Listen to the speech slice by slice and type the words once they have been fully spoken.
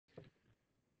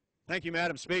Thank you,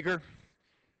 Madam Speaker.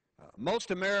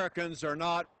 Most Americans are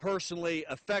not personally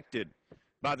affected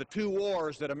by the two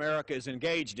wars that America is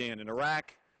engaged in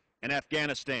Iraq and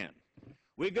Afghanistan.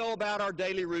 We go about our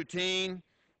daily routine.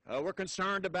 We're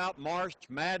concerned about March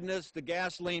Madness, the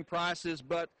gasoline prices,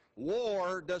 but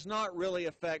war does not really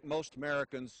affect most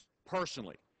Americans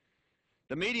personally.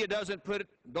 The media doesn't put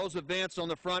those events on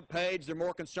the front page. They're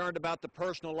more concerned about the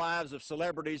personal lives of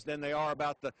celebrities than they are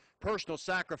about the personal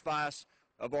sacrifice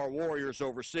of our warriors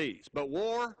overseas. But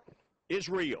war is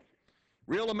real.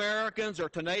 Real Americans are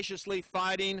tenaciously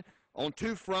fighting on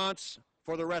two fronts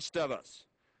for the rest of us.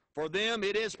 For them,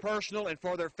 it is personal, and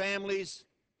for their families,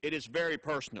 it is very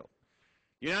personal.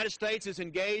 The United States is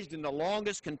engaged in the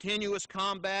longest continuous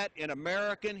combat in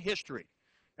American history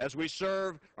as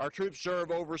our troops serve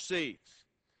overseas.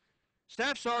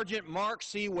 Staff Sergeant Mark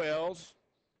C. Wells,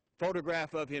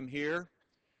 photograph of him here,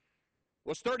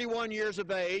 was 31 years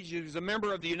of age. He was a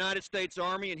member of the United States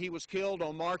Army, and he was killed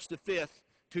on March the 5th,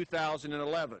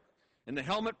 2011, in the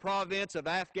Helmand province of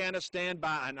Afghanistan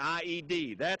by an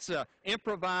IED. That's an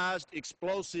improvised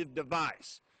explosive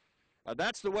device.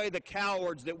 That's the way the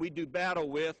cowards that we do battle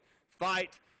with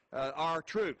fight our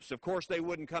troops. Of course, they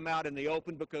wouldn't come out in the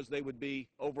open because they would be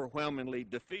overwhelmingly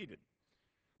defeated.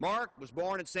 Mark was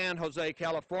born in San Jose,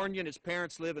 California, and his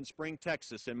parents live in Spring,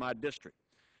 Texas, in my district.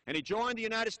 And he joined the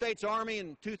United States Army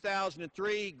in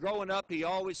 2003. Growing up, he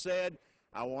always said,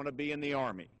 "I want to be in the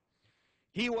Army."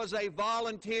 He was a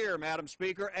volunteer, Madam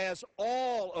Speaker, as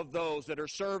all of those that are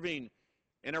serving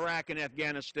in Iraq and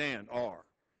Afghanistan are.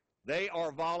 They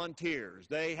are volunteers.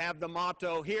 They have the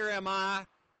motto, "Here am I,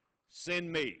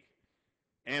 send me."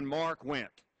 And Mark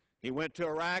went. He went to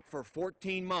Iraq for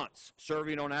 14 months,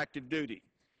 serving on active duty.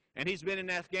 And he's been in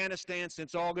Afghanistan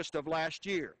since August of last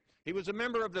year. He was a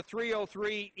member of the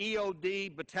 303 EOD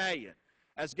Battalion,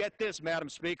 as, get this, Madam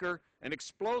Speaker, an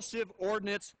explosive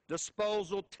ordnance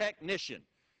disposal technician.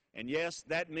 And yes,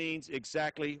 that means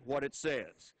exactly what it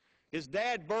says. His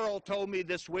dad, Burl, told me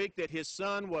this week that his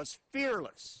son was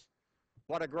fearless.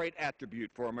 What a great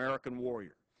attribute for an American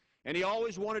warrior. And he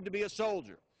always wanted to be a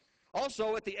soldier.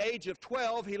 Also, at the age of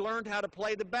 12, he learned how to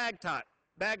play the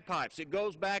bagpipes. It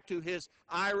goes back to his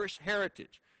Irish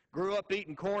heritage. Grew up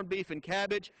eating corned beef and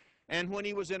cabbage, and when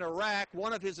he was in Iraq,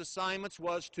 one of his assignments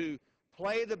was to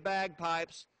play the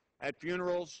bagpipes at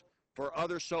funerals for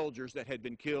other soldiers that had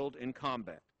been killed in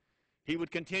combat. He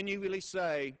would continually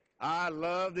say, "I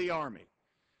love the Army."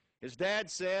 His dad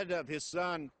said of his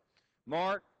son,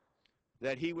 Mark,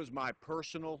 that he was my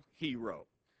personal hero.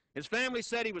 His family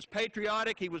said he was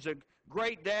patriotic, he was a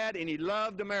great dad, and he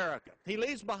loved America. He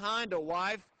leaves behind a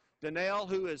wife, Danelle,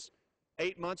 who is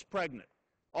 8 months pregnant.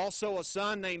 Also a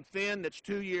son named Finn that's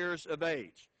 2 years of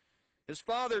age. His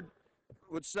father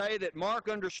would say that Mark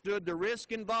understood the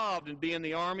risk involved in being in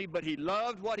the Army, but he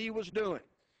loved what he was doing.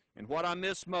 And what I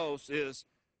miss most is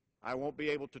I won't be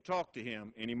able to talk to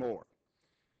him anymore.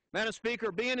 Madam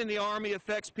Speaker, being in the Army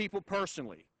affects people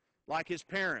personally, like his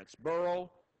parents,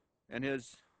 Burl, and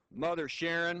his mother,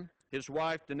 Sharon, his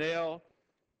wife, Danelle,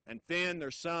 and Finn,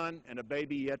 their son, and a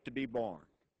baby yet to be born.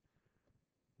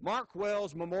 Mark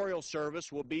Wells' memorial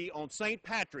service will be on St.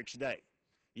 Patrick's Day.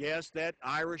 Yes, that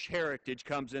Irish heritage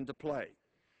comes into play.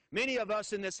 Many of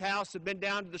us in this house have been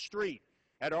down to the street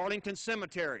at Arlington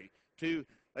Cemetery to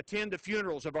attend the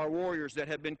funerals of our warriors that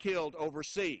have been killed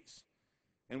overseas.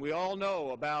 And we all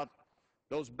know about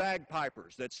those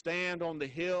bagpipers that stand on the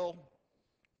hill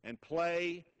and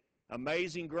play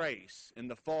Amazing Grace in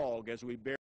the fog as we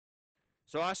bury.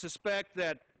 So I suspect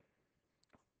that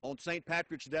on St.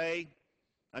 Patrick's Day,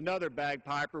 another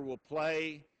bagpiper will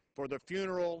play for the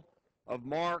funeral of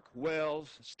Mark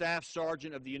Wells, Staff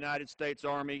Sergeant of the United States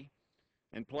Army,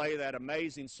 and play that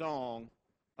amazing song,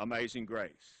 Amazing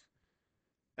Grace.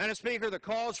 Madam Speaker, the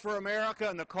cause for America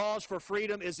and the cause for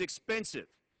freedom is expensive.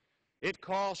 It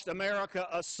cost America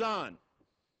a son.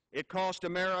 It cost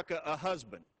America a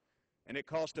husband. And it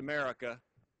cost America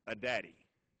a daddy.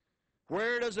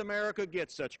 Where does America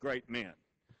get such great men?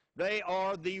 They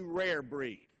are the rare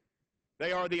breed.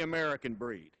 They are the American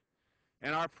breed.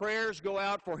 And our prayers go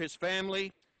out for his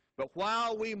family, but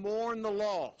while we mourn the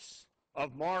loss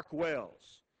of Mark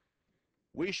Wells,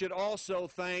 we should also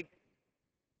thank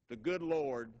the good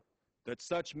Lord that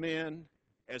such men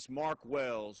as Mark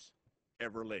Wells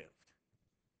ever lived.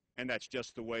 And that's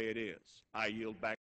just the way it is. I yield back.